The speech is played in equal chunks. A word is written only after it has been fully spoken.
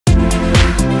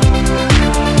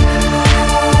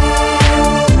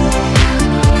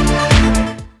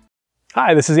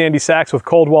Hi, this is Andy.Sachs with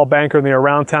Coldwell Banker and the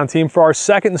Around Town team for our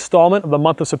second installment of the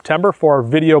month of September for our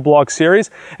video blog series.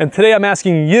 And today I'm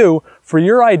asking you for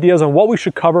your ideas on what we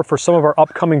should cover for some of our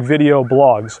upcoming video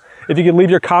blogs. If you could leave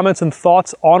your comments and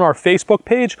thoughts on our Facebook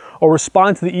page or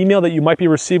respond to the email that you might be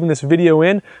receiving this video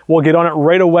in, we'll get on it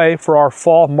right away for our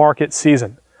fall market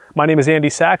season. My name is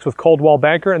Andy.Sachs with Coldwell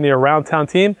Banker and the Around Town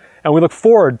team, and we look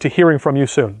forward to hearing from you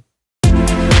soon.